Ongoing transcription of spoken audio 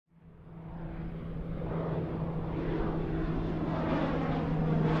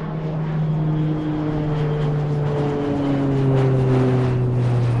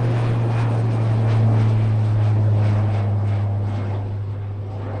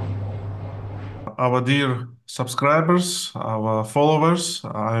our dear subscribers, our followers.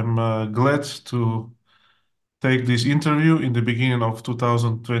 I'm glad to take this interview in the beginning of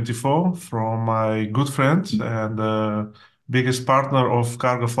 2024 from my good friend and biggest partner of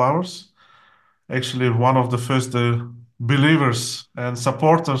Cargo Flowers. Actually, one of the first believers and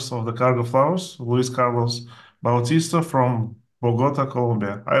supporters of the Cargo Flowers, Luis Carlos Bautista from Bogota,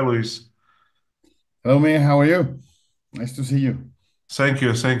 Colombia. Hi, Luis. Hello, man. How are you? Nice to see you. Thank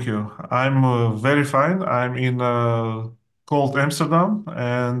you, thank you. I'm very fine. I'm in cold Amsterdam,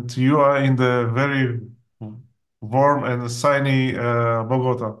 and you are in the very warm and sunny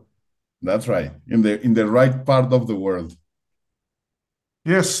Bogota. That's right. In the right part of the world.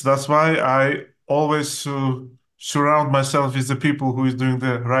 Yes, that's why I always surround myself with the people who is doing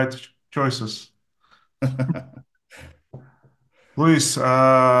the right choices. Luis,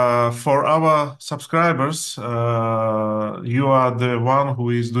 for our subscribers, you are the one who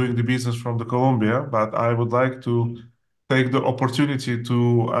is doing the business from the Colombia, but I would like to take the opportunity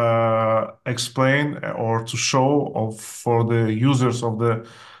to explain or to show for the users of the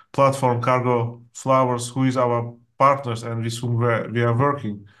platform Cargo Flowers who is our partners and with whom we are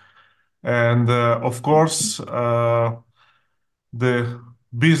working. And of course, the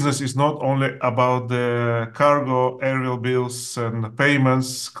business is not only about the cargo, aerial bills, and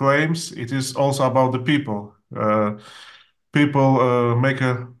payments, claims. It is also about the people. People make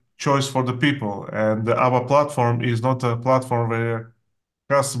a choice for the people, and our platform is not a platform where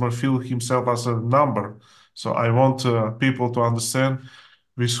customer feel himself as a number. So I want people to understand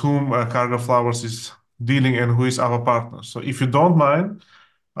with whom Cargo Flowers is dealing and who is our partner. So if you don't mind,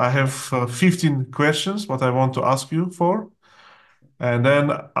 I have 15 questions what I want to ask you for. And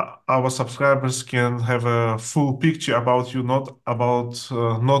then our subscribers can have a full picture about you, not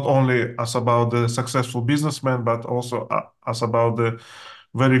only as about the successful businessman, but also as about the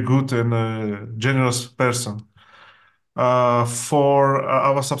very good and generous person. For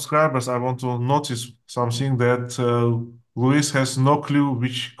our subscribers, I want to notice something that Luis has no clue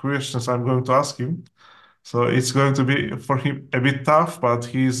which questions I'm going to ask him. So it's going to be for him a bit tough, but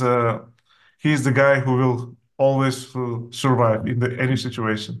he's the guy who will always survive in any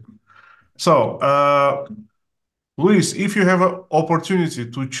situation. So, Luis, if you have an opportunity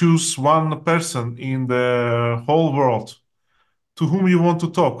to choose one person in the whole world to whom you want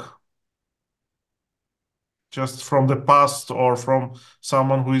to talk, just from the past or from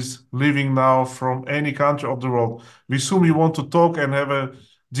someone who is living now from any country of the world, with whom you want to talk and have a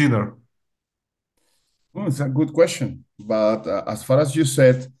dinner. Oh, it's a good question. But as far as you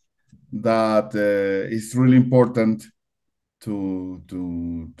said, that it's really important to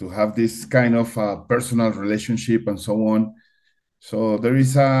have this kind of personal relationship and so on. So there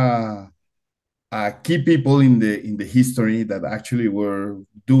is a key people in the history that actually were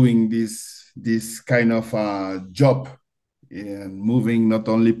doing this kind of job and moving not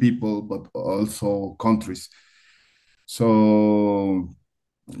only people but also countries. So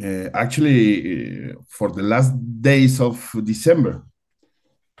actually, for the last days of December,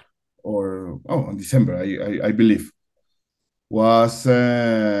 or on December, I believe, was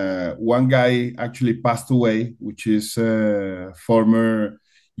one guy actually passed away, which is former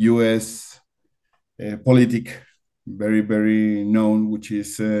U.S. Politic, very very known, which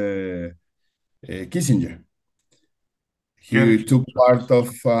is Kissinger. He Henry. took part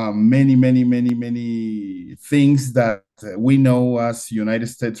of many things that we know as United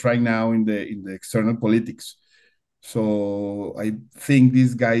States right now in the external politics. So I think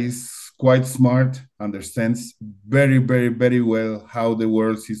this guy is quite smart, understands very well how the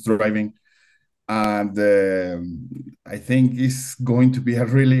world is driving, and I think it's going to be a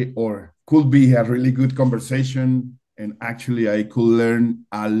really, or could be a really good conversation. And actually, I could learn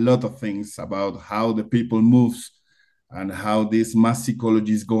a lot of things about how the people moves and how this mass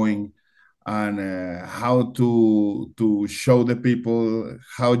psychology is going, and how to show the people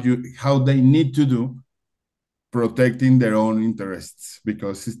how they need to do protecting their own interests,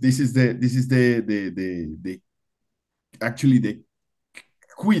 because this is the actually the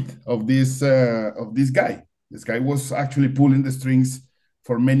quid of this guy. This guy was actually pulling the strings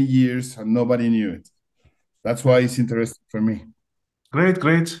for many years and nobody knew it. That's why it's interesting for me. Great,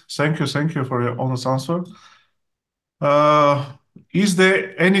 great. Thank you for your honest answer. Uh, is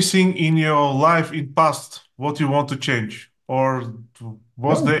there anything in your life in past what you want to change, or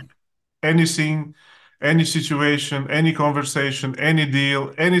was No, there anything, any situation, any conversation, any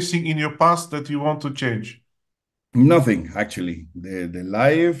deal, anything in your past that you want to change? nothing actually. The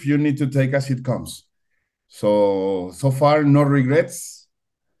life you need to take as it comes. So far, no regrets,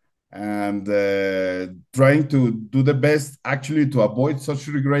 and trying to do the best actually to avoid such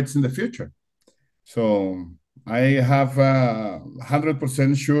regrets in the future. So I have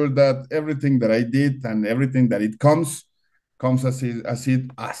 100% sure that everything that I did and everything that it comes as.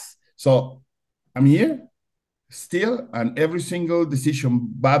 So I'm here still, and every single decision,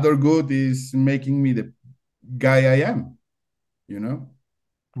 bad or good, is making me the guy I am. You know.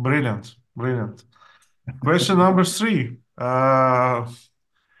 Brilliant, brilliant. Question number three.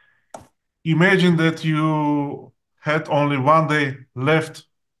 Imagine that you had only one day left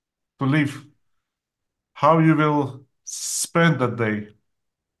to live. How you will spend that day?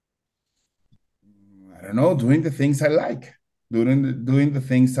 I don't know, doing the things I like, doing the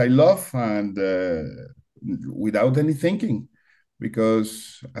things I love, and without any thinking.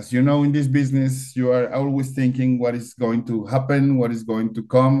 Because as you know, in this business, you are always thinking what is going to happen, what is going to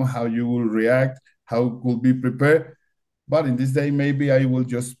come, how you will react, how could be prepared. But in this day, maybe I will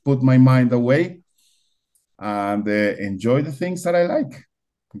just put my mind away and enjoy the things that I like.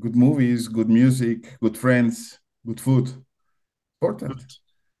 Good movies, good music, good friends, good food. Important. Good.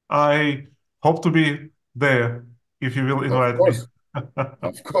 I hope to be there if you will Of invite me. course.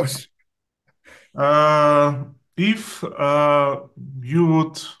 Of course. If you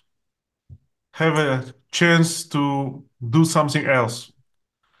would have a chance to do something else,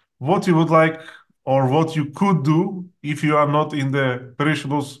 what you would like or what you could do if you are not in the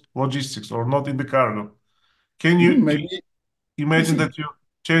perishables logistics or not in the cargo. Can you Maybe imagine easy. that you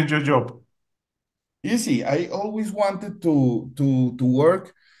change your job? Easy. I always wanted to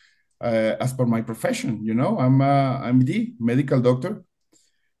work as per my profession. You know, I'm the medical doctor,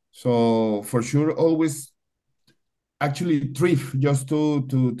 so for sure, always actually thrive just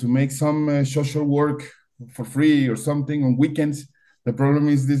to make some social work for free or something on weekends. The problem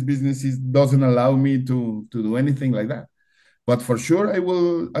is this business doesn't allow me to do anything like that. But for sure, I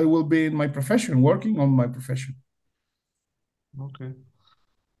will be in my profession, working on my profession. Okay.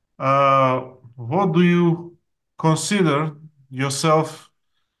 What do you consider yourself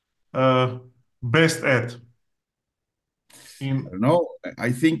uh, best at I in don't know.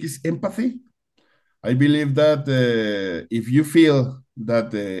 I think it's empathy. I believe that if you feel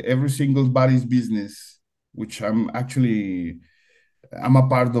that every single body's business, which I'm a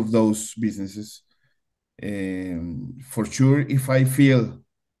part of those businesses, for sure, if I feel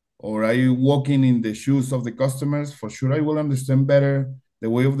or I walking in the shoes of the customers, for sure I will understand better the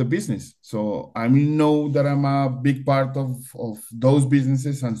way of the business. So I know that I'm a big part of those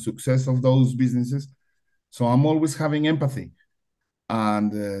businesses and success of those businesses. So I'm always having empathy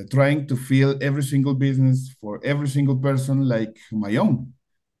and trying to feel every single business for every single person like my own.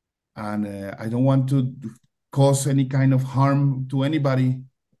 And I don't want to cause any kind of harm to anybody,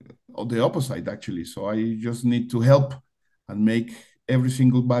 or the opposite, actually. So I just need to help and make every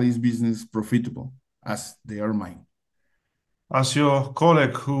single body's business profitable as they are mine. as your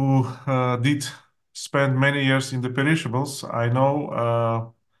colleague who did spend many years in the perishables, I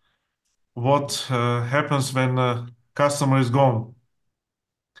know what happens when a customer is gone.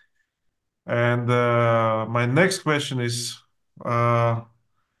 And my next question is, uh,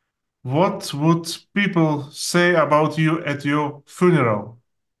 what would people say about you at your funeral?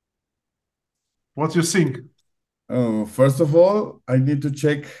 What do you think? First of all, I need to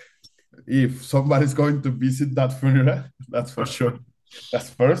check if somebody's going to visit that funeral. That's for sure. That's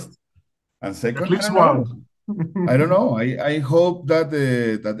first. And At second, I least don't one. know. I don't know. I hope that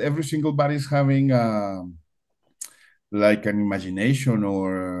that every single body is having like an imagination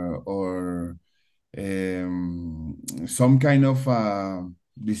or some kind of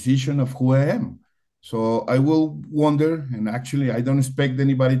decision of who I am. So I will wonder, and actually, I don't expect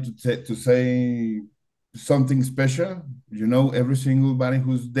anybody to say something special. You know, every single body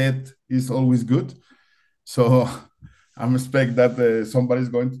who's dead is always good. So I'm expect that somebody's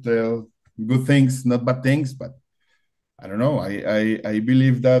going to tell good things, not bad things. But I don't know. I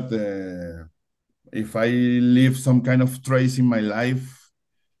believe that if I leave some kind of trace in my life,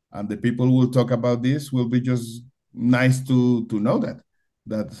 and the people will talk about this, will be just nice to know that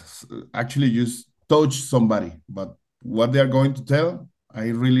actually just touch somebody. But what they are going to tell, I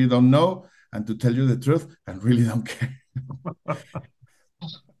really don't know. And to tell you the truth, I really don't care.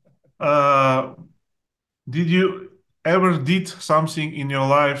 uh, did you ever did something in your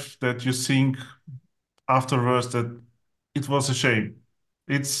life that you think afterwards that it was a shame?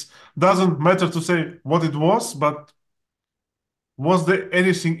 It doesn't matter to say what it was, but was there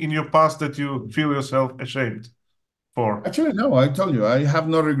anything in your past that you feel yourself ashamed for? Actually, no, I told you, I have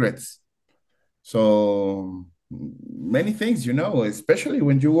no regrets. So many things, especially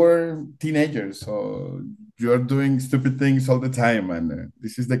when you were teenagers. So you're doing stupid things all the time. And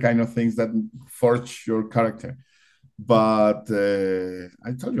this is the kind of things that forge your character. But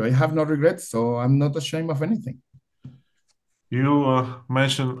I told you, I have no regrets, so I'm not ashamed of anything. You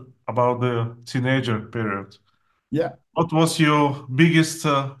mentioned about the teenager period. Yeah, What was your biggest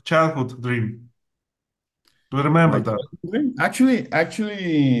childhood dream? Do you remember my that? childhood dream.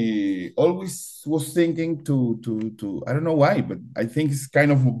 Actually, always was thinking to. I don't know why, but I think it's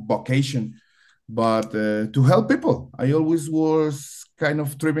kind of a vocation. But to help people, I always was kind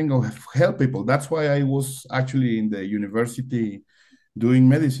of dreaming of help people. That's why I was actually in the university doing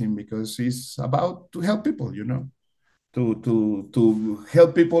medicine because it's about to help people. To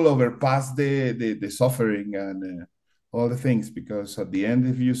help people overpass the suffering and all the things, because at the end,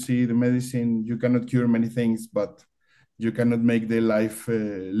 if you see the medicine, you cannot cure many things, but you cannot make their life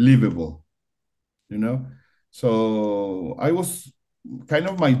livable, you know so I was kind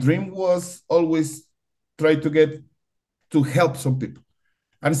of, my dream was always try to get to help some people,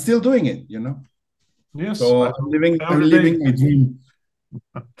 and still doing it. Yes, I So i'm do living i'm every day. living my dream.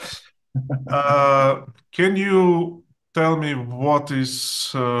 Can you tell me what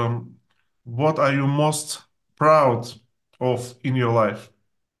are you most proud of in your life?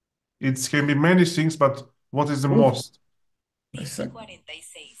 It can be many things, but what is the Oof, most? it's a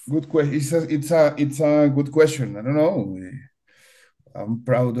good question. It's a good question. I don't know. I'm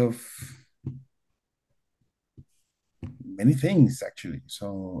proud of many things, actually.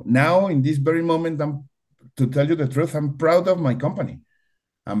 So now, in this very moment, to tell you the truth, I'm proud of my company.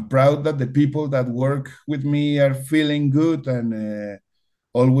 I'm proud that the people that work with me are feeling good, and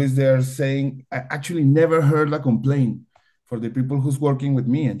always they are saying, I actually never heard a complaint for the people who's working with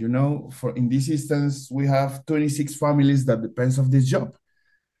me. And for in this instance, we have 26 families that depends of this job.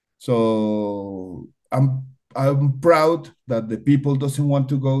 So I'm proud that the people doesn't want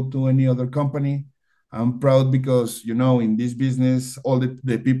to go to any other company. I'm proud because in this business, all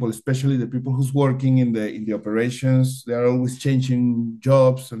the people, especially the people who's working in the operations, they are always changing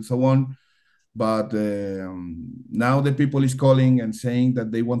jobs and so on. But now the people is calling and saying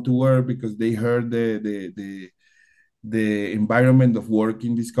that they want to work because they heard the environment of work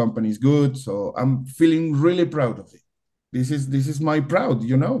in this company is good. So I'm feeling really proud of it. This is my proud.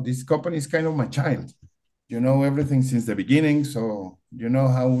 This company is kind of my child. Everything since the beginning. So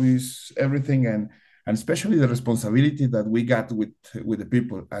how is everything, and especially the responsibility that we got with the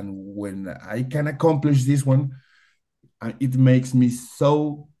people. And when I can accomplish this one, it makes me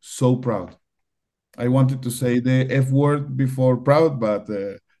so proud. I wanted to say the F word before proud, but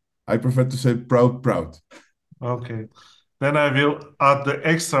I prefer to say proud. Okay. Then I will add the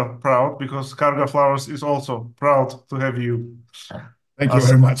extra proud because Carga Flowers is also proud to have you Thank you as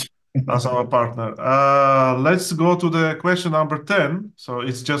very much. as our partner. Let's go to the question number 10. So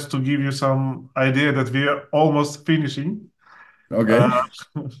it's just to give you some idea that we are almost finishing. Uh,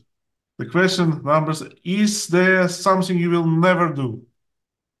 Okay, the question numbers, is there something you will never do?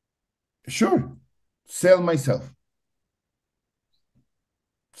 sure. Sell myself.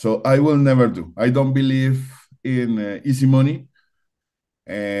 So I will never do. I don't believe in easy money,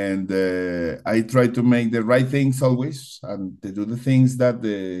 and I try to make the right things always, and to do the things that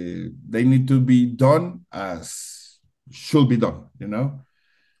they need to be done as should be done.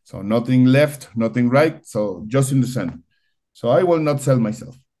 So nothing left, nothing right. So just in the center. So I will not sell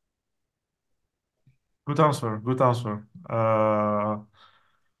myself. Good answer. Good answer.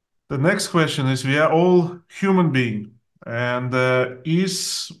 The next question is, we are all human being, and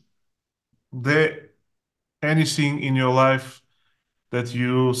is there anything in your life that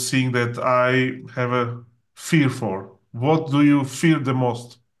you think that I have a fear for? What do you fear the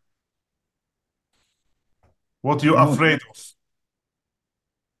most? What you Oh, afraid of?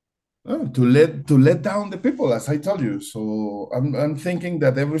 to let down the people, as I told you. So I'm thinking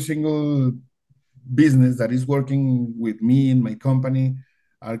that every single business that is working with me in my company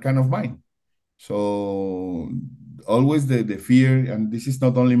are kind of mine. So always the fear, and this is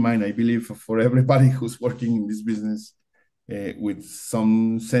not only mine, I believe for everybody who's working in this business, with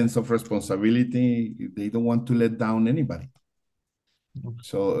some sense of responsibility, they don't want to let down anybody.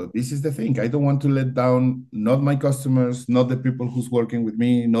 So this is the thing. I don't want to let down not my customers, not the people who's working with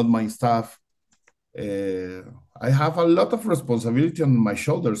me, not my staff. Uh, I have a lot of responsibility on my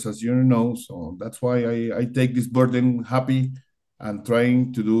shoulders, as you know. So that's why I take this burden happy and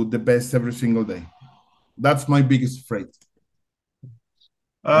trying to do the best every single day. That's my biggest afraid.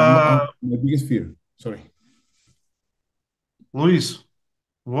 Uh, My biggest fear. Sorry. Luis,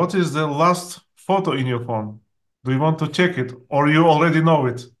 what is the last photo in your phone? Do you want to check it or you already know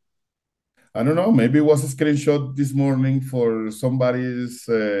it? I don't know. Maybe it was a screenshot this morning for somebody's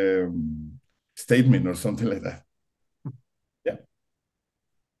statement or something like that. Yeah,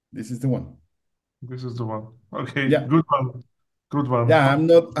 this is the one. This is the one. Okay, Yeah, good one. Good one. yeah.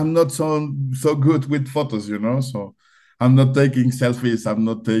 I'm not so good with photos, so I'm not taking selfies. I'm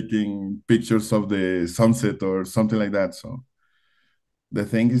not taking pictures of the sunset or something like that. So the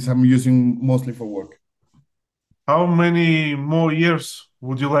thing is, I'm using mostly for work. How many more years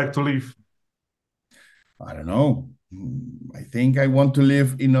would you like to live? I don't know. I think I want to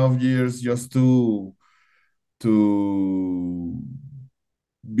live enough years just to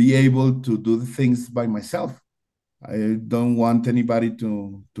be able to do the things by myself. I don't want anybody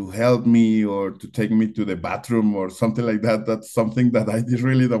to help me or to take me to the bathroom or something like that. That's something that I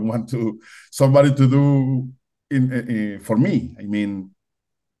really don't want to somebody to do for me. I mean,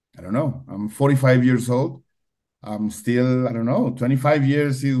 I don't know. I'm 45 years old. I'm still, I don't know, 25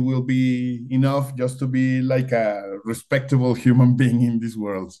 years it will be enough just to be like a respectable human being in this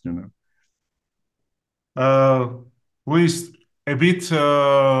world. Uh, Luis, a bit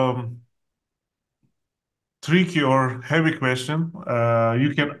tricky or heavy question.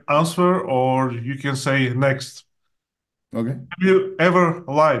 You can answer or you can say next. Okay. Have you ever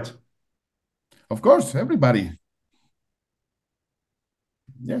lied? Of course, everybody.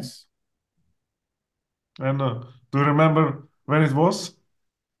 Yes. And do you remember when it was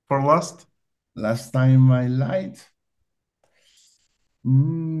for last? Last time I lied.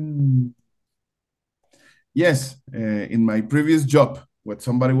 Mm, yes, in my previous job, when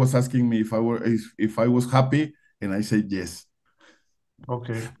somebody was asking me if I was happy, and I said yes.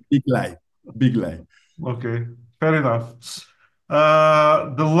 Okay, Big lie, big lie. okay, fair enough.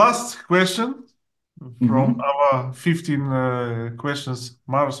 The last question from Mhm. our 15 questions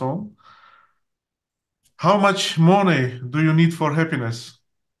marathon. How much money do you need for happiness?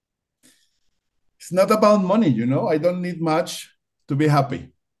 It's not about money. I don't need much to be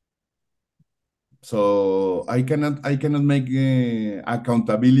happy. So I cannot make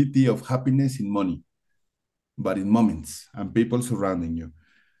accountability of happiness in money, but in moments and people surrounding you.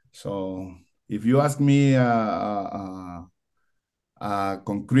 So if you ask me a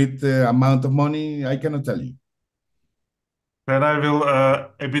concrete amount of money, I cannot tell you. Then I will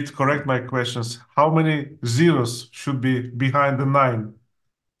a bit correct my questions. How many zeros should be behind the nine?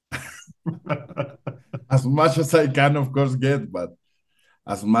 As much as I can, of course, get, but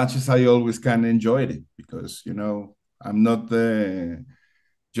as much as I always can enjoy it because I'm not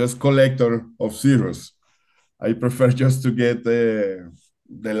just collector of zeros. I prefer just to get the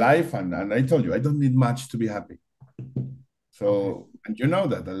life, and I told you I don't need much to be happy. Okay. So, and you know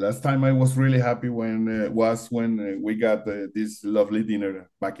that the last time I was really happy when we got this lovely dinner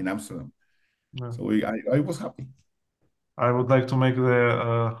back in Amsterdam. Yeah. So I was happy. I would like to make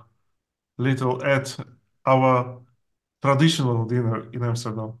the little at our traditional dinner in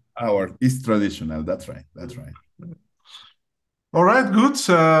Amsterdam. Our is traditional. That's right. That's right. All right, good.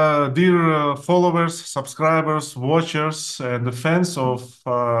 Dear followers, subscribers, watchers, and the fans of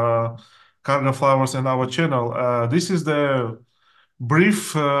Carga Flowers and our channel, this is the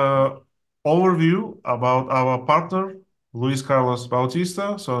brief overview about our partner, Luis Carlos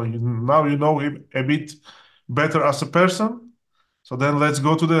Bautista. So now you know him a bit better as a person. So then let's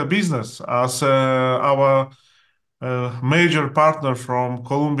go to the business. As our major partner from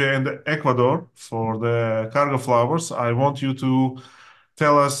Colombia and Ecuador for the cargo flowers, I want you to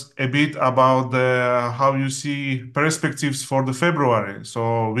tell us a bit about how you see perspectives for the February.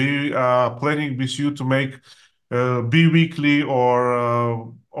 So we are planning with you to make bi-weekly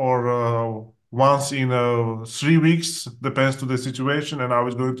or once in 3 weeks, depends to the situation and how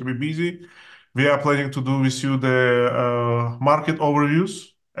it's going to be busy. We are planning to do with you the market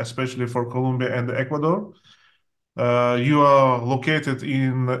overviews, especially for Colombia and Ecuador. You are located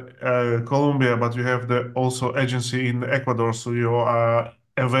in Colombia, but you have the also agency in Ecuador, so you are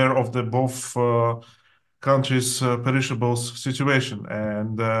aware of the both countries' perishables situation,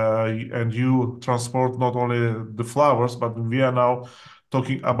 and you transport not only the flowers, but we are now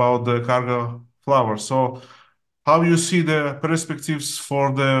talking about the cargo flowers. So how you see the perspectives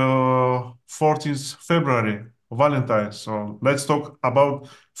for the 14th February, Valentine's? So let's talk about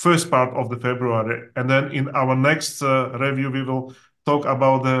first part of the February, and then in our next review we will talk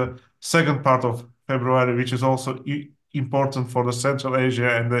about the second part of February, which is also important for the Central Asia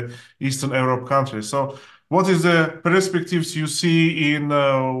and the Eastern Europe countries. So what is the perspectives you see in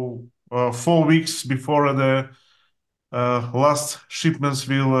 4 weeks before the last shipments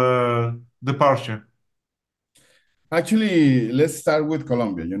will departure? Actually, let's start with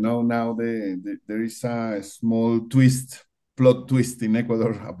Colombia. Now there is a small plot twist in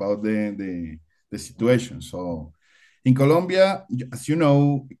Ecuador about the situation. So In Colombia, as you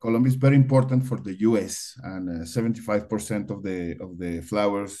know, Colombia is very important for the US, and 75% of the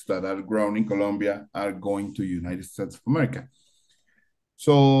flowers that are grown in Colombia are going to United States of America.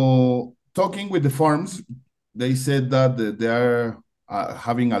 So talking with the farms, they said that they are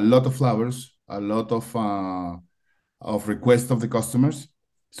having a lot of flowers, a lot of requests of the customers.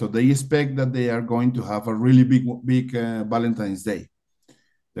 So they expect that they are going to have a really big Valentine's Day.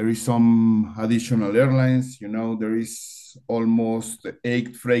 There is some additional airlines. You know, there is almost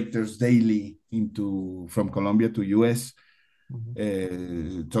 8 freighters daily into from Colombia to US.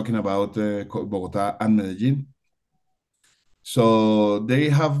 Mhm. Talking about Bogota and Medellin. So they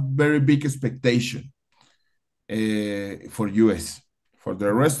have very big expectation for US. For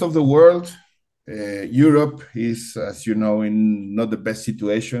the rest of the world, Europe is, as you know, in not the best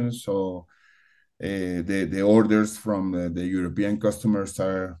situation. So the orders from the European customers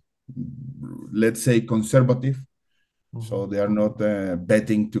are, let's say, conservative. So Mhm. they are not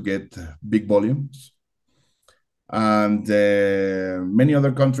betting to get big volumes. And many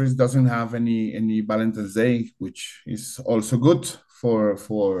other countries doesn't have any Valentine's Day, which is also good for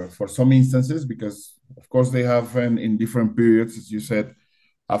some instances, because of course they have in different periods, as you said,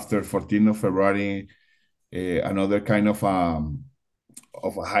 after 14th of February, another kind of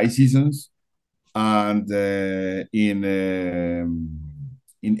a high seasons. And in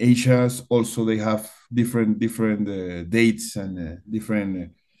Asia also they have different dates and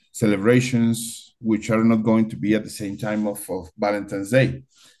different celebrations, which are not going to be at the same time of Valentine's Day.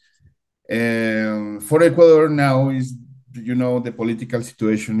 For Ecuador now is, you know, the political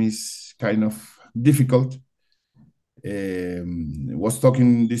situation is kind of difficult. Was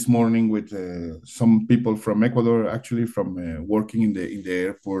talking this morning with some people from Ecuador, actually from working in the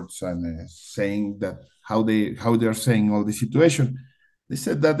airports, and saying that how they are saying all the situation. They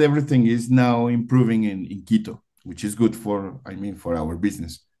said that everything is now improving in Quito, which is good for, I mean, for our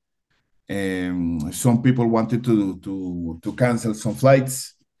business. Some people wanted to cancel some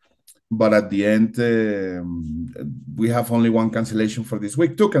flights, but at the end, we have only one cancellation for this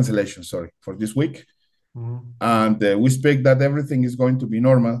week, two cancellations, sorry, for this week. Mhm. And we expect that everything is going to be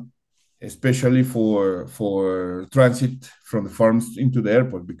normal, especially for transit from the farms into the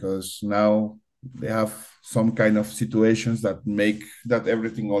airport, because now they have some kind of situations that make that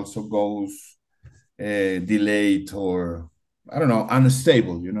everything also goes delayed, or I don't know,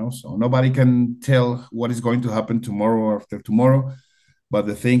 unstable, you know. So nobody can tell what is going to happen tomorrow or after tomorrow. But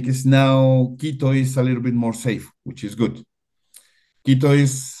the thing is now Quito is a little bit more safe, which is good. Quito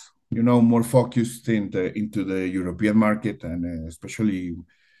is, you know, more focused into the European market, and especially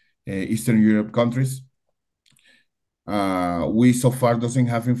Eastern Europe countries. We so far doesn't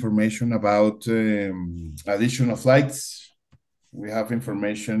have information about additional flights. We have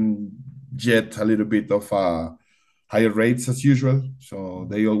information yet a little bit of higher rates as usual. So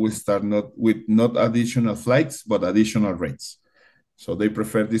they always start not with not additional flights, but additional rates. So they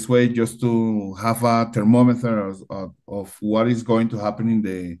prefer this way, just to have a thermometer of what is going to happen in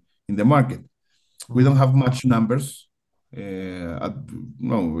the market. We don't Mhm. have much numbers.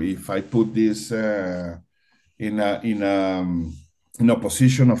 No, if I put this in in a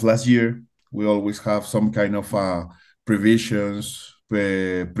position of last year, we always have some kind of previsions,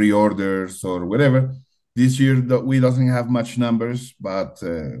 pre-orders, or whatever. This year we doesn't have much numbers, but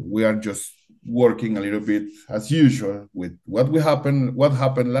we are just working a little bit as usual with what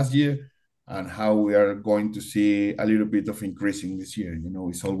happened last year, and how we are going to see a little bit of increasing this year. You know,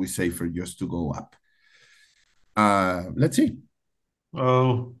 it's always safer just to go up. Let's see.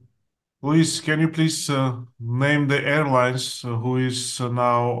 Uh, Luis, can you please name the airlines who is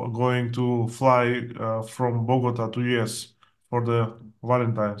now going to fly from Bogota to US for the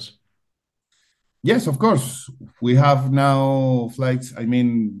Valentine's? Yes, of course. We have now flights. I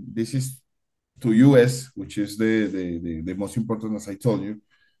mean, this is to US, which is the most important, as I told you.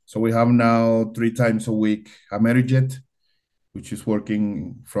 So we have now 3 times a week Amerijet, which is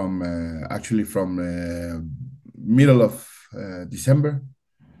working from actually from middle of December.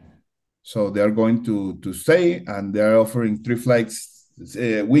 So they are going to stay, and they are offering 3 flights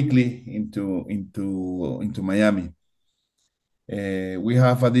weekly into Miami. We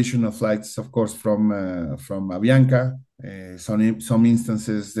have additional flights, of course, from Avianca. Some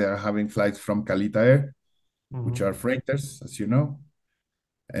instances they are having flights from Calita Air, which are Mhm. freighters, as you know.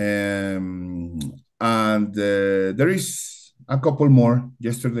 And there is a couple more.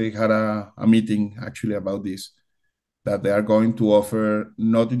 Yesterday had a meeting actually about this, that they are going to offer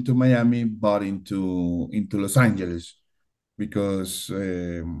not into Miami but into Los Angeles, because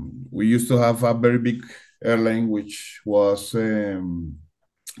we used to have a very big airline which was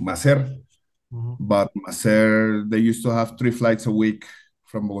Maser, Mhm. But Macer, they used to have 3 flights a week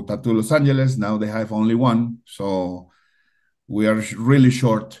from Bogota to Los Angeles. Now they have only one. So we are really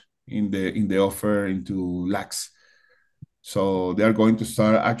short in the offer into lax. So they are going to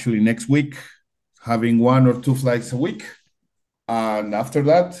start actually next week having 1 or 2 flights a week, and after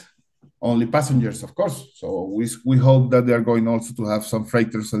that, only passengers, of course. So we hope that they are going also to have some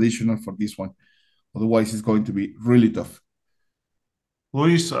freighters additional for this one. Otherwise, it's going to be really tough.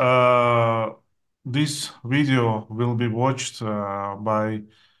 Luis, this video will be watched by,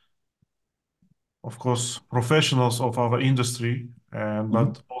 of course, professionals of our industry, and Mhm.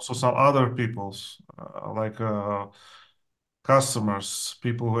 but also some other peoples, like customers,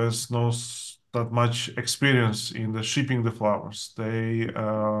 people who has knows that much experience in the shipping the flowers. They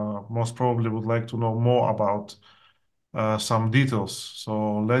most probably would like to know more about some details.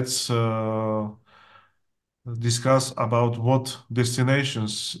 So let's discuss about what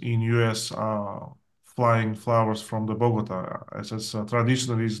destinations in US are flying flowers from the Bogota. As it's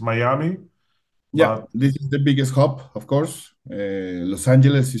traditionally is Miami, Yeah, but this is the biggest hub, of course. Los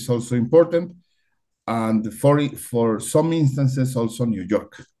Angeles is also important, and for some instances, also New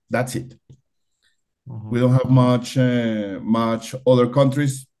York. That's it. We mhm. don't have much other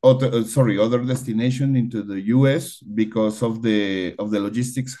countries, other destination into the US because of the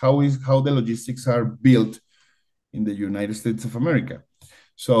logistics. How the logistics are built in the United States of America.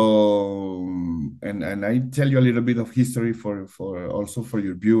 So, and I tell you a little bit of history for also for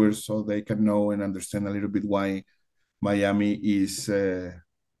your viewers, so they can know and understand a little bit why Miami is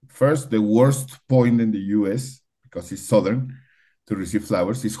first the worst point in the U.S. because it's southern to receive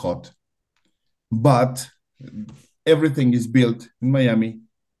flowers. It's hot, but everything is built in Miami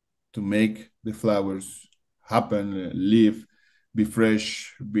to make the flowers happen, live, be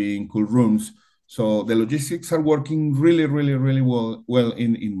fresh, be in cool rooms. So the logistics are working really, really, really well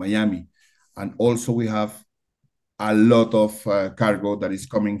in Miami. And also we have a lot of cargo that is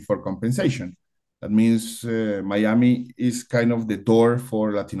coming for compensation. That means Miami is kind of the door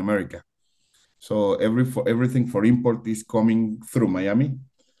for Latin America. So everything for import is coming through Miami.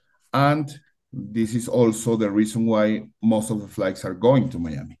 And this is also the reason why most of the flights are going to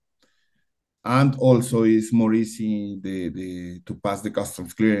Miami, and also it's more easy to pass the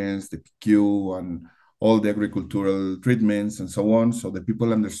customs clearance, the PQ, and all the agricultural treatments and so on. So the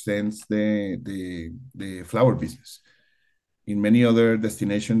people understands the flower business. In many other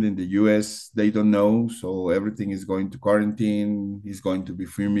destinations in the US, they don't know, so everything is going to quarantine, is going to be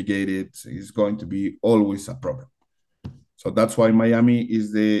fumigated, is going to be always a problem. So that's why Miami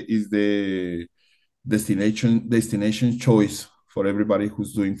is the destination choice for everybody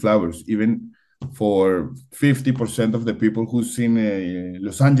who's doing flowers. Even for 50% of the people who's in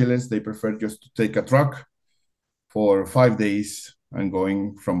Los Angeles, they prefer just to take a truck for 5 days and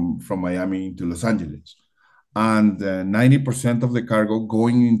going from Miami to Los Angeles. And 90% of the cargo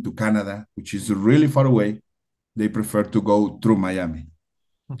going into Canada, which is really far away, they prefer to go through Miami.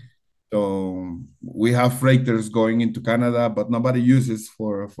 So we have freighters going into Canada, but nobody uses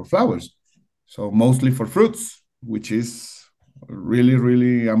for flowers. So mostly for fruits, which is really,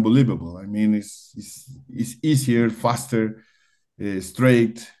 really unbelievable. I mean, it's easier, faster,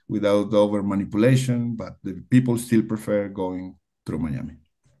 straight, without over manipulation, but the people still prefer going through Miami.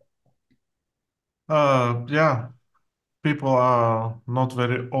 Yeah, people are not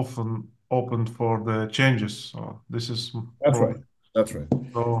very often open for the changes. So this is That's right. probably That's right.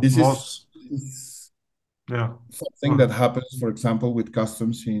 so This most, is yeah. something that happens, for example, with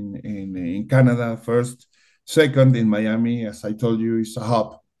customs in Canada first. Second, in Miami, as I told you, is a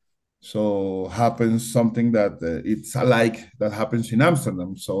hub. So happens something that it's alike that happens in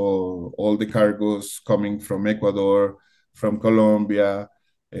Amsterdam. So all the cargoes coming from Ecuador, from Colombia,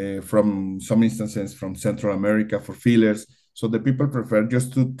 from some instances from Central America for fillers. So the people prefer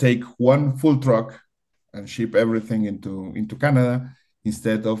just to take one full truck and ship everything into Canada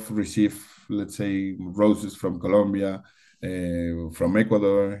instead of receive, let's say, roses from Colombia, from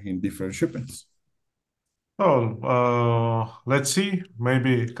Ecuador in different shipments. Oh, let's see.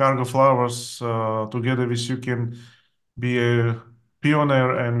 Maybe Cargo Flowers together with you can be a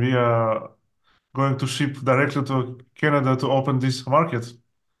pioneer, and we are going to ship directly to Canada to open this market.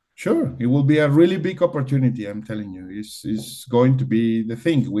 Sure, it will be a really big opportunity. I'm telling you, it's going to be the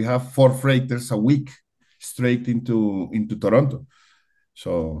thing. We have 4 freighters a week straight into Toronto,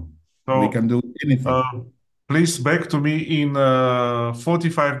 so we So can do anything. uh, please back to me in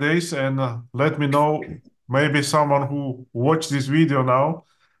 45 days and let me know. Maybe someone who watched this video now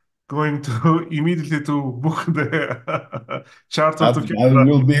going to immediately to book the charter to That Canada.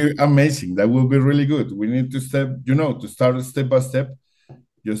 will be amazing. That will be really good. We need to to start step by step.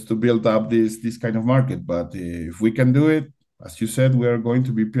 just to build up this kind of market. But if we can do it, as you said, we are going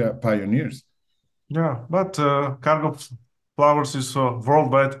to be pioneers. Yeah, but Cargo Flowers is a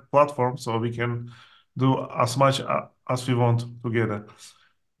worldwide platform, so we can do as much as we want together.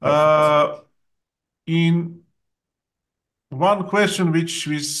 Perfect. Uh, in one question which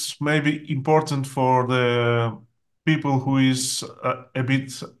is maybe important for the people who is a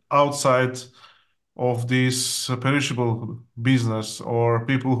bit outside of this perishable business or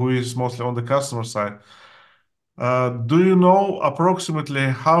people who is mostly on the customer side. Do you know approximately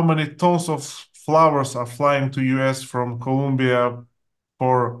how many tons of flowers are flying to US from Colombia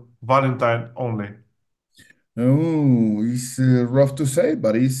for Valentine only? Oh, it's rough to say,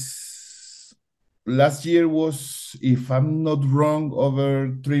 but it's last year was, if I'm not wrong,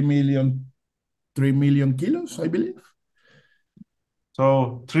 over 3 million kilos, I believe.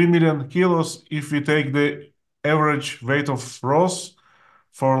 So 3 million kilos if we take the average weight of rose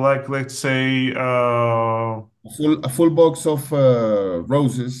for like let's say A full box of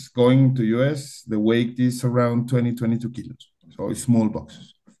roses going to US, the weight is around 22 kilos. So it's small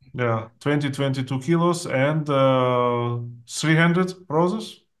boxes. yeah 22 kilos and 300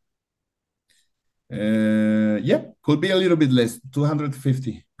 roses. Yeah, could be a little bit less,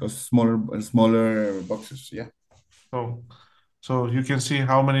 250, because smaller boxes. Yeah. So so you can see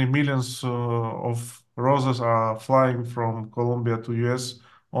how many millions of roses are flying from Colombia to US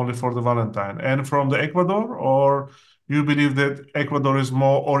only for the Valentine. And from the Ecuador, or you believe that Ecuador is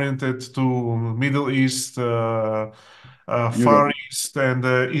more oriented to Middle East, Far Europe. East, and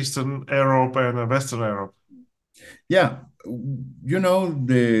Eastern Europe and Western Europe? Yeah,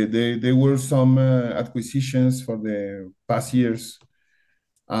 there were some acquisitions for the past years,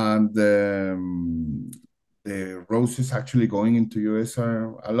 and the roses actually going into US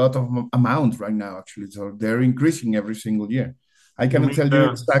are a lot of amount right now, actually. So they're increasing every single year. I You cannot mean tell you the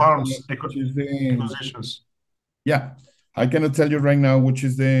exactly farms which is the, acquisitions? yeah, I cannot tell you right now which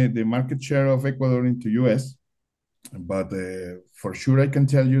is the market share of Ecuador into US, but for sure I can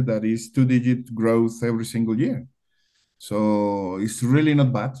tell you that it's two-digit growth every single year. So it's really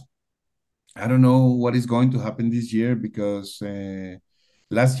not bad. I don't know what is going to happen this year because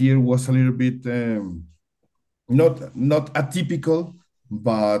last year was a little bit not atypical,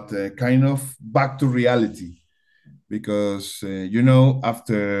 but kind of back to reality because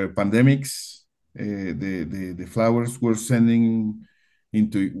after pandemics, the flowers were sending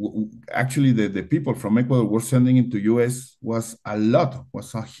actually the people from Ecuador were sending into US was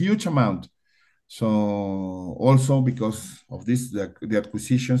a huge amount. So also because of this, the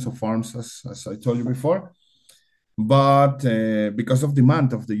acquisitions of farms, as I told you before, but because of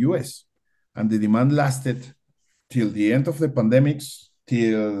demand of the US, and the demand lasted till the end of the pandemics,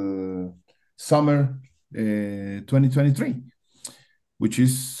 till summer 2023, which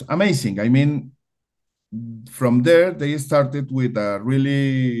is amazing. I mean, from there they started with a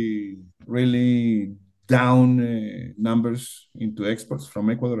really down numbers into exports from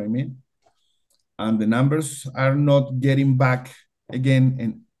Ecuador. I mean, and the numbers are not getting back again,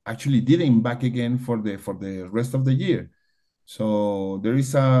 and actually didn't back again for the rest of the year. So there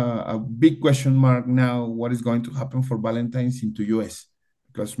is a big question mark now. What is going to happen for Valentine's into US?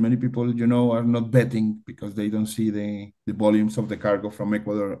 Because many people, are not betting because they don't see the volumes of the cargo from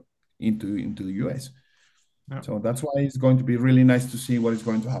Ecuador into the US. Yeah. So that's why it's going to be really nice to see what is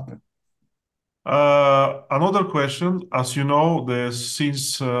going to happen. Another question, as you know,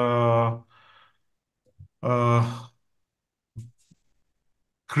 since uh,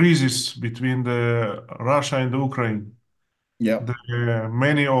 crisis between the Russia and the Ukraine, Yeah,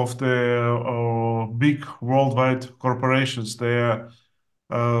 many of the big worldwide corporations they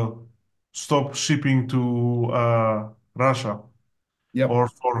uh, stop shipping to Russia yep, or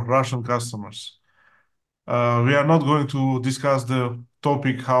for Russian customers. We are not going to discuss the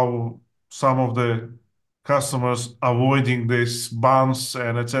topic how some of the customers avoiding these bans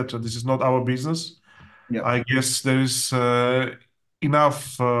and etc. This is not our business. yep, I guess there is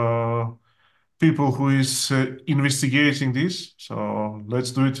enough people who is investigating this. So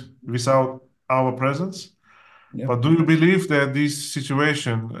let's do it without our presence. yep. But do you believe that this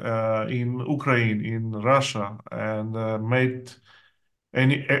situation in Ukraine, in Russia, and made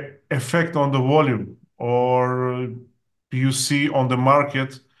any effect on the volume, or do you see on the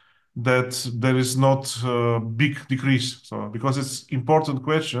market that there is not a big decrease? So, because it's important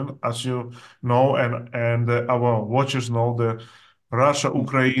question, as you know, and our watchers know, the Russia,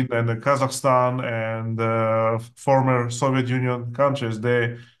 Ukraine, and the Kazakhstan and former Soviet Union countries,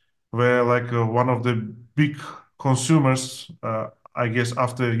 they were like one of the big consumers, I guess,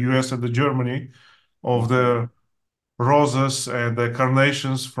 after US and the Germany of That's right. the roses and the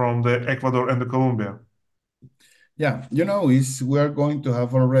carnations from the Ecuador and the Colombia. Yeah, is we are going to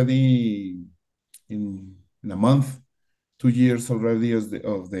have already in a month 2 years already of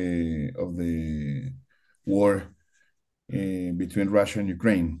the war between Russia and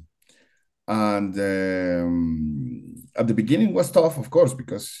Ukraine. And at the beginning was tough, of course,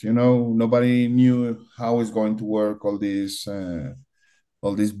 because nobody knew how it's going to work. All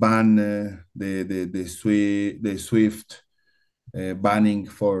this ban, the Swift banning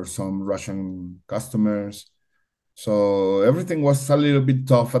for some Russian customers. So everything was a little bit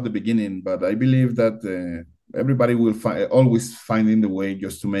tough at the beginning, but I believe that everybody will always finding the way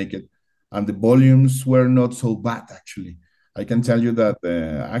just to make it. And the volumes were not so bad, actually. I can tell you that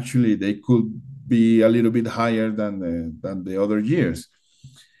actually they could be a little bit higher than the other years.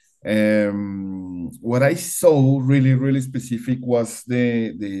 What I saw really, really specific was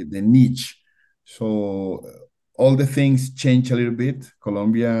the niche. So all the things changed a little bit.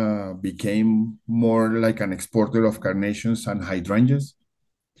 Colombia became more like an exporter of carnations and hydrangeas.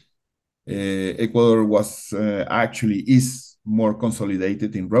 Ecuador was actually is more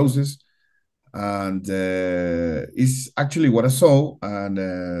consolidated in roses, and is actually what I saw. And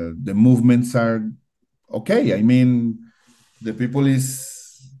the movements are okay. I mean, the people is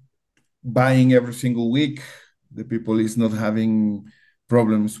buying every single week. The people is not having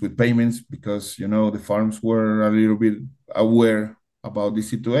problems with payments because the farms were a little bit aware about the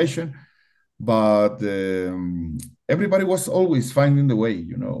situation, but everybody was always finding the way,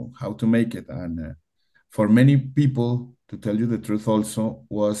 how to make it. And for many people, to tell you the truth, also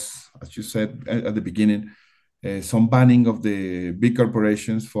was, as you said at the beginning, some banning of the big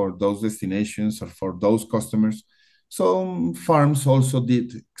corporations for those destinations or for those customers. Some farms also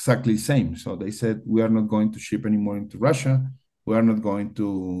did exactly the same. So they said, we are not going to ship anymore into Russia. We are not going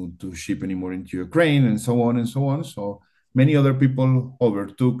to ship anymore into Ukraine, and so on and so on. So many other people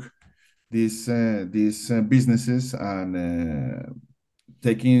overtook these businesses, and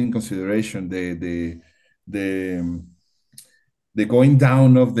taking in consideration the the going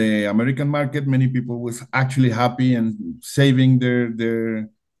down of the American market, many people was actually happy and saving their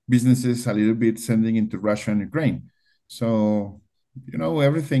businesses a little bit, sending into Russia and Ukraine. So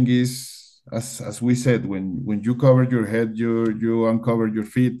everything is as we said, when you cover your head, you uncover your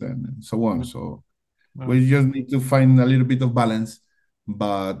feet, and so on. So Yeah. we just need to find a little bit of balance.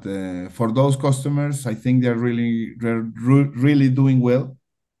 But for those customers, I think they're really doing well, Mhm.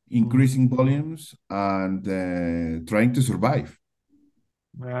 increasing volumes and trying to survive.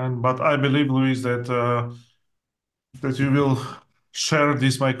 But I believe, Luis, that you will share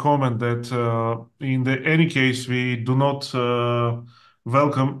this my comment that in the any case we do not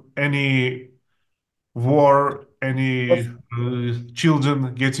welcome any war, any children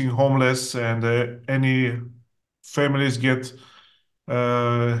getting homeless, and any families get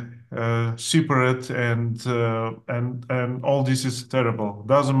separate, and all this is terrible.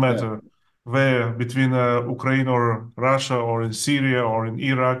 Doesn't Yeah, matter where between Ukraine or Russia or in Syria or in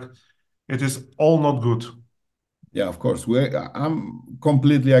Iraq, it is all not good. yeah, of course. I'm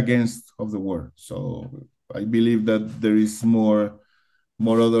completely against of the war. So I believe that there is more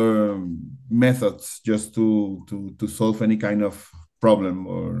other methods just to solve any kind of problem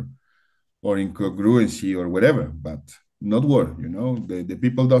or incongruency or whatever, but not war. The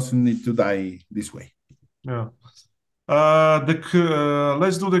people doesn't need to die this way. Yeah.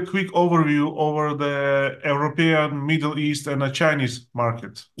 Let's do the quick overview over the European, Middle East, and the Chinese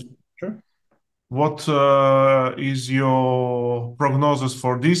market. Sure. What is your prognosis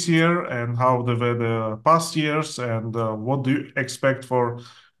for this year, and how were the past years, and what do you expect for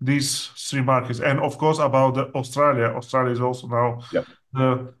these three markets? And of course, about Australia. Australia is also now Yeah.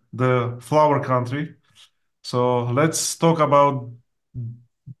 the flower country. So let's talk about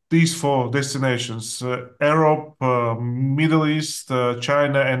these four destinations: Europe, Middle East,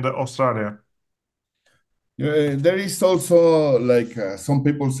 China, and Australia. There is also, like some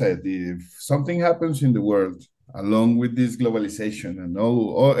people said, if something happens in the world along with this globalization and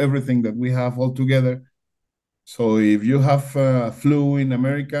all everything that we have all together, so if you have flu in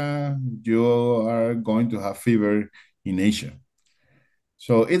America, you are going to have fever in Asia.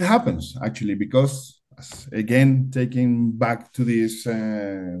 So it happens actually because, again, taking back to these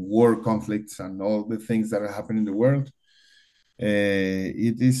war conflicts and all the things that are happening in the world,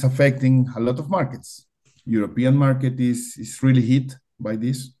 it is affecting a lot of markets. European market is really hit by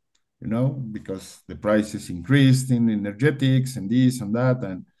this, because the prices increased in energetics and this and that,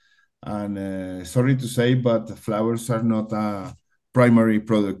 and sorry to say, but flowers are not a primary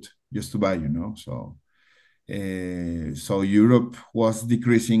product just to buy, so Europe was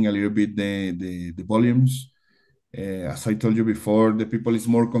decreasing a little bit the volumes. As I told you before, the people is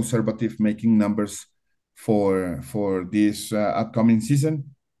more conservative making numbers for this upcoming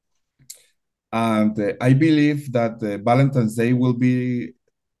season. And I believe that Valentine's Day will be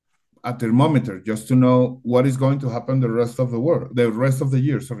a thermometer just to know what is going to happen the rest of the world, the rest of the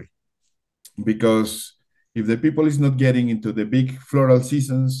year, sorry. Because if the people is not getting into the big floral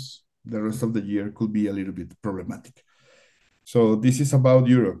seasons, the rest of the year could be a little bit problematic. So this is about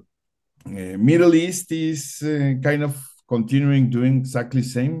Europe. Middle East is kind of continuing doing exactly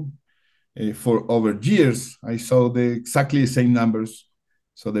same. For over years, I saw the exactly the same numbers.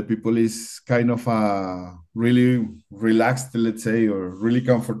 So the people is kind of really relaxed, let's say, or really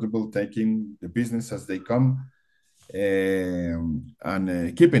comfortable taking the business as they come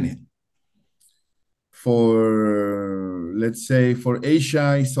and keeping it. For let's say for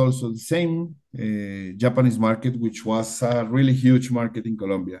Asia, it's also the same. Japanese market, which was a really huge market in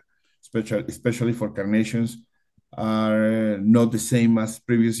Colombia, especially for carnations, are not the same as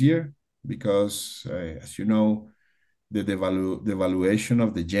previous year because, as you know, the devaluation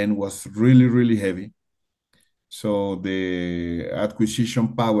of the yen was really really heavy. So the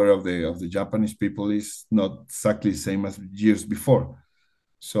acquisition power of the Japanese people is not exactly the same as years before.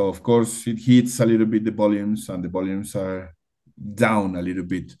 So of course it hits a little bit the volumes, and the volumes are down a little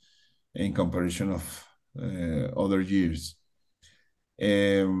bit in comparison of other years.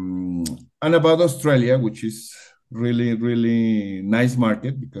 Um, and about Australia, which is really really nice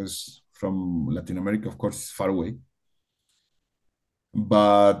market because from Latin America, of course, it's far away.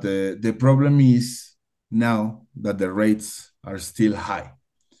 But the problem is now that the rates are still high.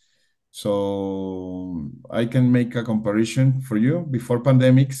 So I can make a comparison for you. Before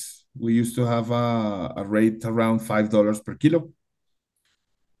pandemics, we used to have a rate around $5 per kilo.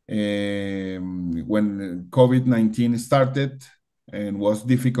 When COVID-19 started and was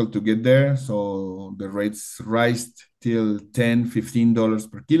difficult to get there, so the rates rised till $10,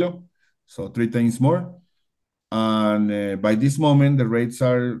 $15 per kilo, so three times more. And by this moment, the rates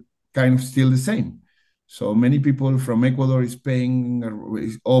are kind of still the same. So many people from Ecuador is paying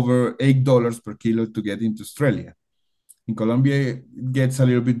over $8 per kilo to get into Australia. In Colombia, it gets a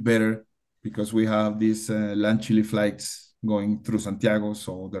little bit better because we have these land Chile flights going through Santiago.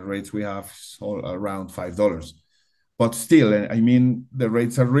 So the rates we have is all around $5. But still, I mean, the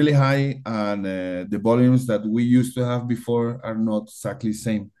rates are really high, and the volumes that we used to have before are not exactly the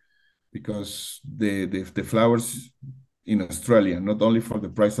same because the flowers in Australia, not only for the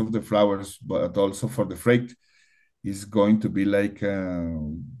price of the flowers, but also for the freight, is going to be like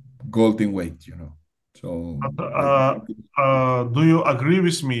gold in weight, you know. So But, I think do you agree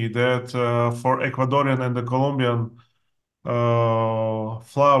with me that for Ecuadorian and the Colombian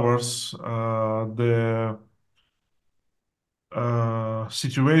flowers, the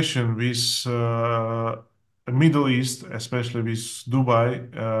situation with the Middle East, especially with Dubai,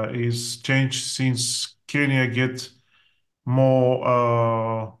 is changed since Kenya get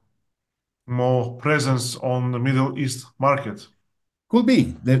more more presence on the Middle East market. could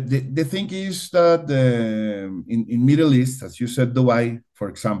be. The thing is that in Middle East, as you said, Dubai, for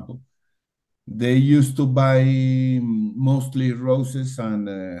example, they used to buy mostly roses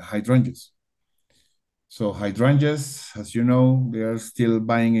and hydrangeas. So hydrangeas, as you know, they are still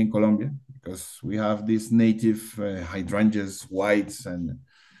buying in Colombia because we have these native hydrangeas, whites, and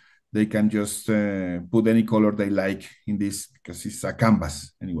they can just put any color they like in this because it's a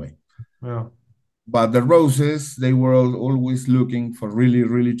canvas anyway. Yeah. But the roses, they were always looking for really,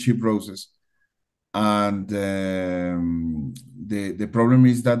 really cheap roses. And the problem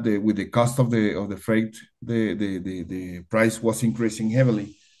is that with the cost of the freight, the price was increasing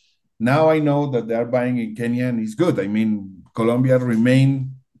heavily. Now I know that they are buying in Kenya and it's good. I mean, Colombia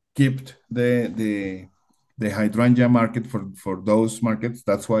remain kept the hydrangea market for those markets.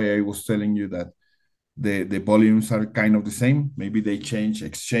 That's why I was telling you that the volumes are kind of the same. Maybe they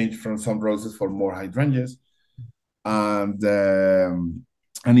exchange from some roses for more hydrangeas. And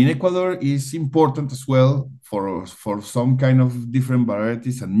and in Ecuador is important as well for some kind of different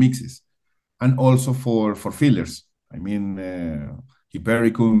varieties and mixes, and also for fillers. I mean,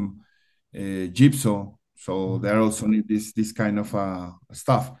 Hypericum, gypso. So they also need this kind of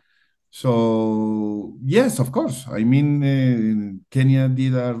stuff. So yes, of course. I mean, Kenya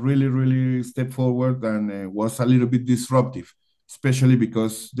did a really really step forward and was a little bit disruptive, especially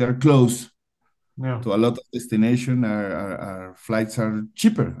because they're close Yeah. to a lot of destination. Our flights are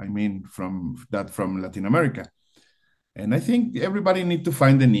cheaper. I mean, from Latin America, and I think everybody need to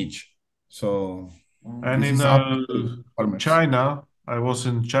find a niche. So And this in is up to farmers. China, I was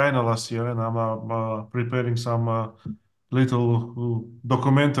in China last year, and I'm preparing some little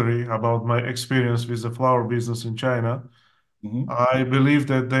documentary about my experience with the flower business in China. Mhm. I believe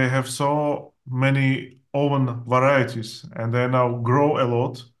that they have so many own varieties and they now grow a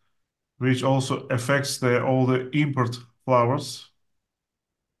lot, which also affects all the import flowers,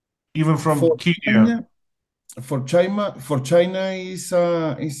 even For from Kenya. China, for China is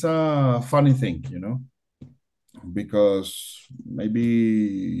a funny thing, because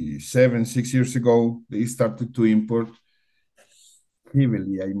maybe 7, 6 years ago they started to import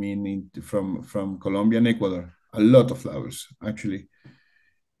heavily. I mean, from Colombia and Ecuador, a lot of flowers actually,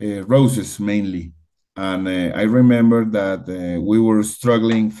 roses mainly. And I remember that we were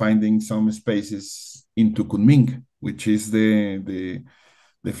struggling finding some spaces into Kunming, which is the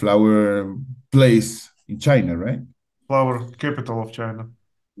flower place in China, right? Flower capital of China.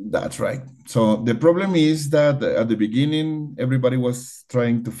 That's right. So the problem is that at the beginning, everybody was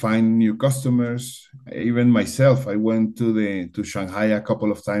trying to find new customers. Even myself, I went to Shanghai a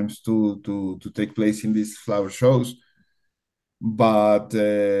couple of times to take place in these flower shows. But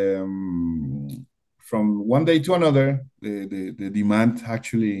from one day to another, the demand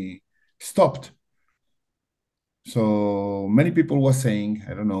actually stopped. So many people were saying,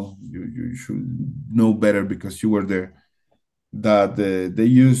 I don't know, you should know better because you were there, that they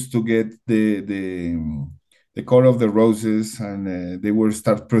used to get the color of the roses, and they will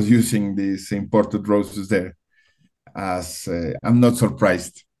start producing these imported roses there. As I'm not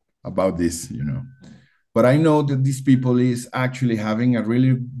surprised about this. But I know that these people is actually having a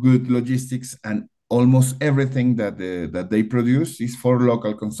really good logistics, and almost everything that they produce is for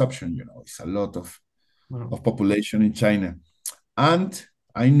local consumption. It's a lot No. of population in China. And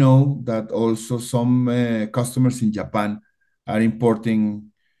I know that also some customers in Japan are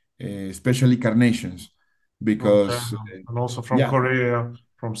importing, especially carnations, From because, China and also from yeah, Korea,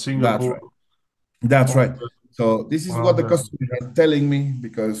 from that's Singapore, right. That's all right. So this is what the the customers are telling me,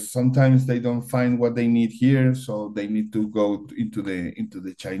 because sometimes they don't find what they need here, so they need to go into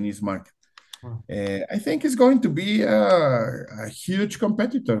the Chinese market. I think it's going to be a huge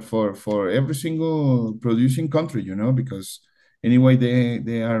competitor for every single producing country, because anyway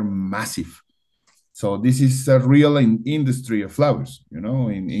they are massive. So this is a real industry of flowers,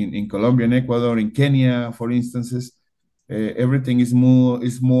 in Colombia and Ecuador, in Kenya, for instances. Everything is more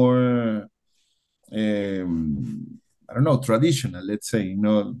I don't know, traditional, let's say.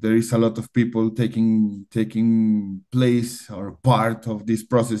 There is a lot of people taking place or part of these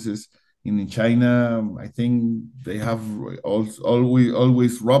processes. In China, I think they have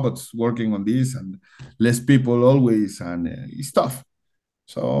always robots working on this, and less people always, and it's tough.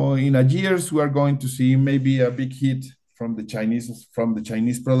 So in a years, we are going to see maybe a big hit from the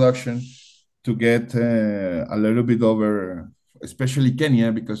Chinese production, to get a little bit over, especially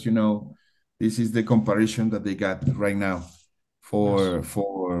Kenya, because this is the comparison that they got right now, yes.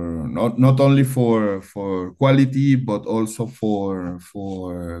 for not only for quality, but also for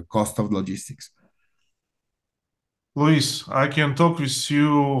cost of logistics. Luis, I can talk with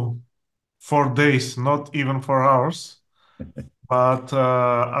you for days, not even for hours. But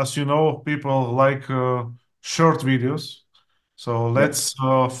as you know, people like short videos. So Yeah, let's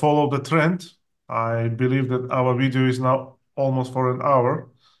follow the trend. I believe that our video is now almost for an hour.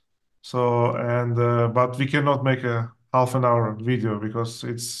 So, and but we cannot make a half an hour video because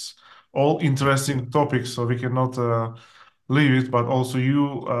it's all interesting topics. So we cannot leave it. But also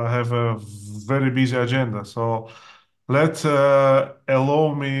you have a very busy agenda. So please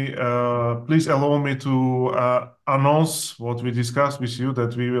allow me to announce what we discussed with you,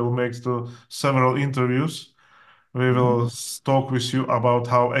 that we will make several interviews. We mhm. will talk with you about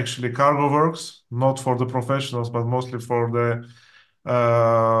how actually cargo works, not for the professionals, but mostly for the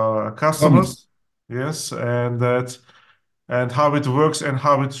Dummies. customers. Yes, and how it works and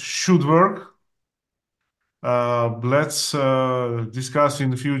how it should work. Let's discuss in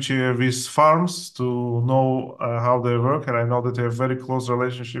the future with farms to know how they work. And I know that they have very close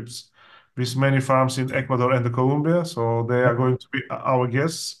relationships with many farms in Ecuador and the Colombia, so they are Yep, going to be our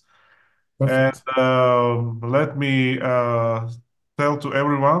guests. And perfect. let me tell to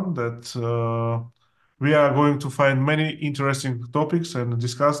everyone that we are going to find many interesting topics and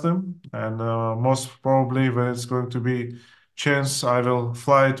discuss them. And most probably, when it's going to be chance, I will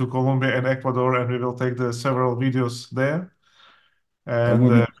fly to Colombia and Ecuador, and we will take the several videos there. That And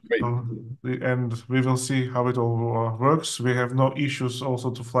would be great. we will see how it all works. We have no issues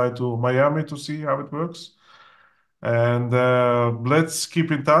also to fly to Miami to see how it works. And let's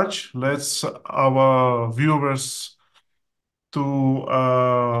keep in touch. Let's our viewers to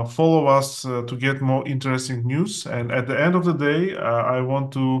follow us to get more interesting news. And at the end of the day, I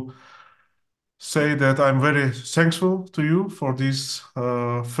want to say that I'm very thankful to you for this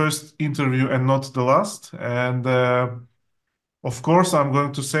first interview and not the last. And of course, I'm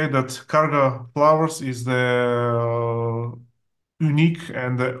going to say that Cargo Flowers is the unique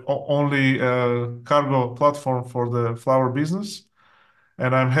and the only cargo platform for the flower business.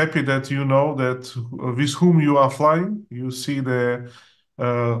 And I'm happy that you know that with whom you are flying. You see the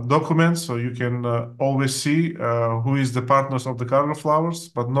documents, so you can always see who is the partners of the cargo flowers,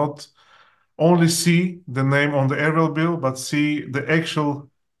 but not only see the name on the aerial bill, but see the actual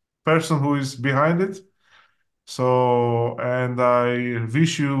person who is behind it. So, and I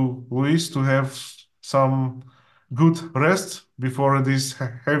wish you, Luis, to have some good rest before these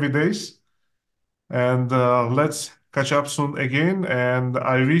heavy days. And let's catch up soon again. And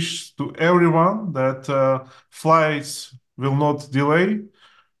I wish to everyone that flights will not delay,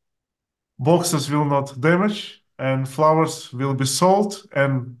 boxes will not damage, and flowers will be sold,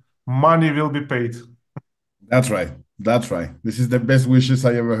 and money will be paid. That's right. That's right. This is the best wishes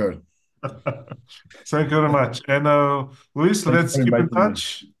I ever heard. Thank you very much. And Luis, Thank you let's for keep in inviting me.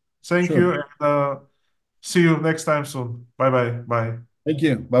 touch. Thank you, Sure. and see you next time soon. Bye bye. Bye. Thank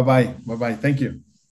you. Bye bye. Bye bye. Thank you.